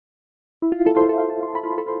Welcome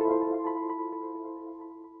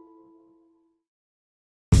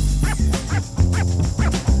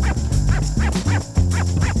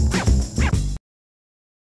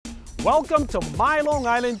to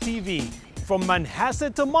MyLITV. From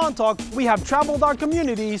Manhasset to Montauk, we have traveled our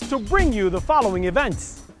communities to bring you the following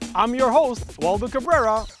events. I'm your host, Waldo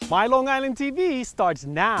Cabrera. MyLITV starts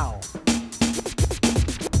now.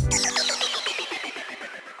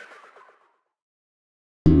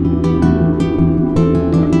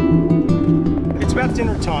 It's about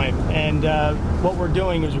dinner time, and what we're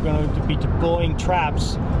doing is we're going to be deploying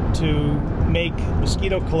traps to make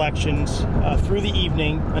mosquito collections through the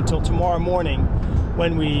evening until tomorrow morning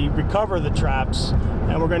when we recover the traps,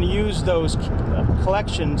 and we're going to use those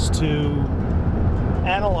collections to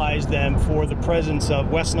analyze them for the presence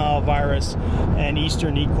of West Nile virus and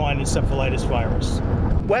Eastern equine encephalitis virus.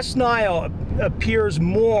 West Nile appears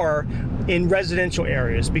more in residential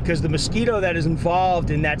areas because the mosquito that is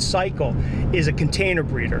involved in that cycle is a container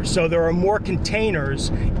breeder. So there are more containers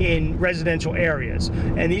in residential areas,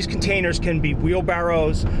 and these containers can be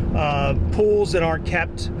wheelbarrows, pools that aren't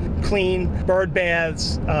kept clean, bird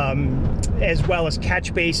baths, as well as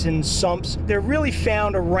catch basins, sumps. They're really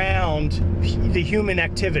found around the human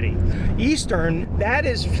activity. Eastern, that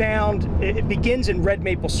is found, it begins in red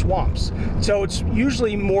maple swamps. So it's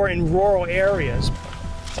usually more in rural areas.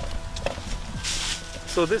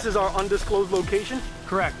 So this is our undisclosed location?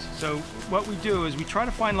 Correct. So what we do is we try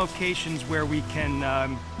to find locations where we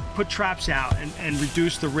can put traps out and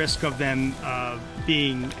reduce the risk of them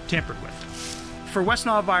being tampered with. For West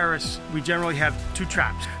Nile virus, we generally have two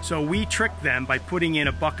traps. So we trick them by putting in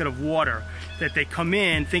a bucket of water that they come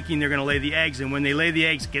in thinking they're going to lay the eggs, and when they lay the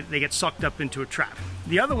eggs, they get sucked up into a trap.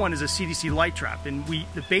 The other one is a CDC light trap, and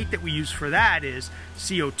the bait that we use for that is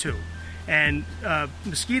CO2. And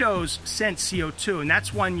mosquitoes sense CO2, and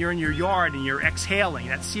that's when you're in your yard and you're exhaling.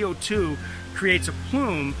 That CO2 creates a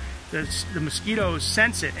plume. The mosquitoes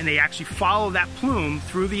sense it, and they actually follow that plume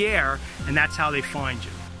through the air, and that's how they find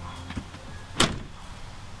you.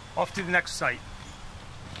 Off to the next site.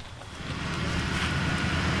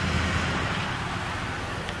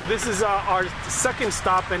 This is our second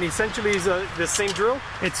stop, and essentially is the same drill?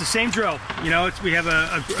 It's the same drill. You know, we have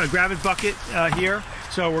a gravid bucket here,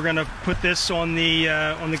 so we're going to put this on the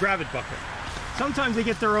gravid bucket. Sometimes they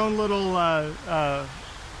get their own little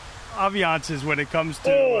aviances when it comes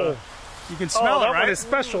to. You can smell it, right? That one is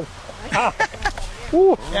special. Yeah,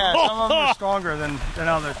 some of them are stronger than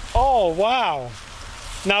others. Oh wow!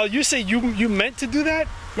 Now you say you meant to do that?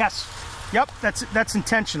 Yes. Yep. That's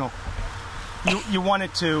intentional. You want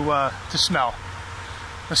it to smell.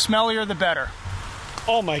 The smellier, the better.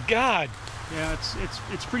 Oh my God! Yeah,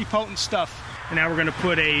 it's pretty potent stuff. And now we're going to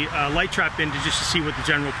put a light trap in just to see what the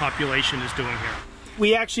general population is doing here.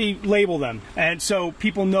 We actually label them, and so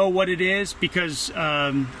people know what it is, because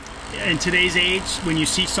in today's age, when you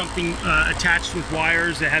see something attached with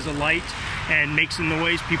wires that has a light and makes a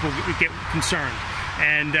noise, people get concerned.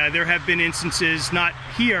 And there have been instances, not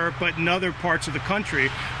here, but in other parts of the country,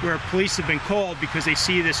 where police have been called because they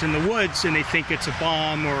see this in the woods and they think it's a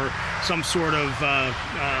bomb or some sort of,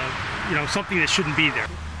 you know, something that shouldn't be there.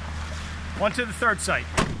 On to the third site.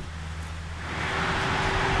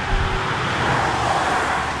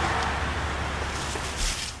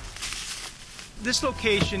 This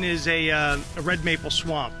location is a red maple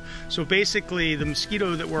swamp. So basically the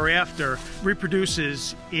mosquito that we're after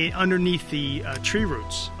reproduces underneath the tree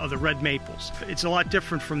roots of the red maples. It's a lot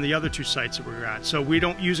different from the other two sites that we're at. So we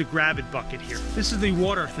don't use a gravid bucket here. This is the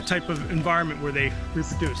water, the type of environment where they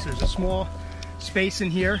reproduce. There's a small space in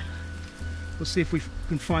here. We'll see if we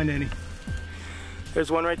can find any. There's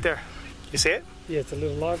one right there. You see it? Yeah, it's a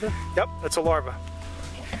little larva. Yep, that's a larva.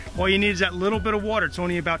 All you need is that little bit of water. It's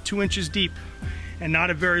only about 2 inches deep and not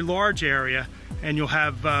a very large area, and you'll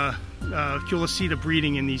have Culicida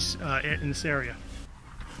breeding in this area.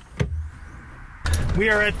 We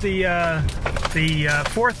are at the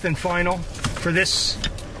fourth and final for this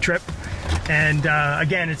trip, and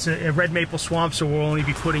again, it's a red maple swamp, so we'll only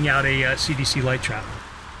be putting out a CDC light trap.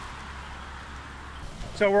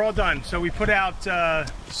 So we're all done. So we put out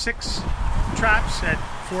 6 traps at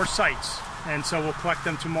 4 sites, and so we'll collect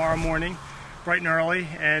them tomorrow morning, bright and early,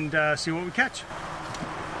 and see what we catch.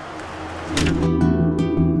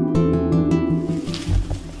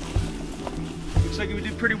 Looks like we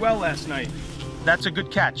did pretty well last night. That's a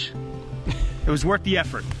good catch. It was worth the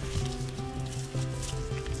effort.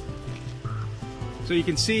 So you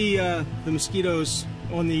can see the mosquitoes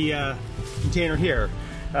on the container here.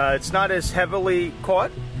 It's not as heavily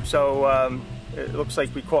caught, so it looks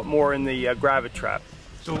like we caught more in the gravid trap.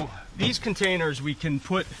 So these containers we can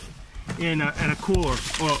put in a cooler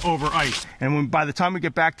over ice. And by the time we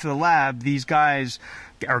get back to the lab, these guys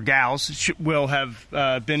or gals will have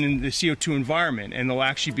been in the CO2 environment, and they'll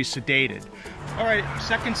actually be sedated. All right,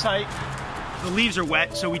 second site. The leaves are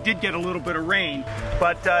wet, so we did get a little bit of rain,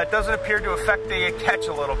 but it doesn't appear to affect the catch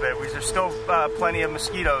a little bit, because there's still plenty of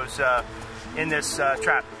mosquitoes in this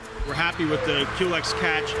trap. We're happy with the Culex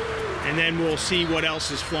catch, and then we'll see what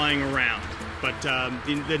else is flying around. But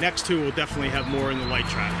the next two will definitely have more in the light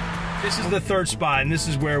trap. This is the third spot, and this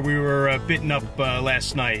is where we were bitten up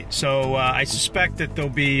last night. So I suspect that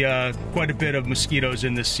there'll be quite a bit of mosquitoes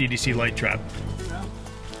in this CDC light trap.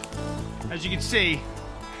 As you can see,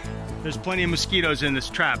 there's plenty of mosquitoes in this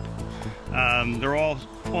trap. They're all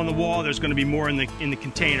on the wall. There's going to be more in the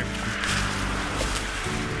container.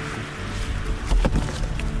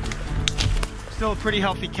 Still a pretty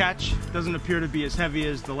healthy catch. Doesn't appear to be as heavy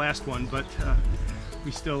as the last one, but we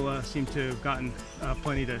still seem to have gotten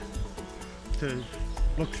plenty to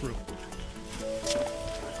look through.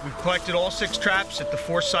 We've collected all 6 traps at the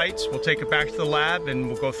 4 sites. We'll take it back to the lab and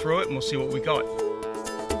we'll go through it and we'll see what we got.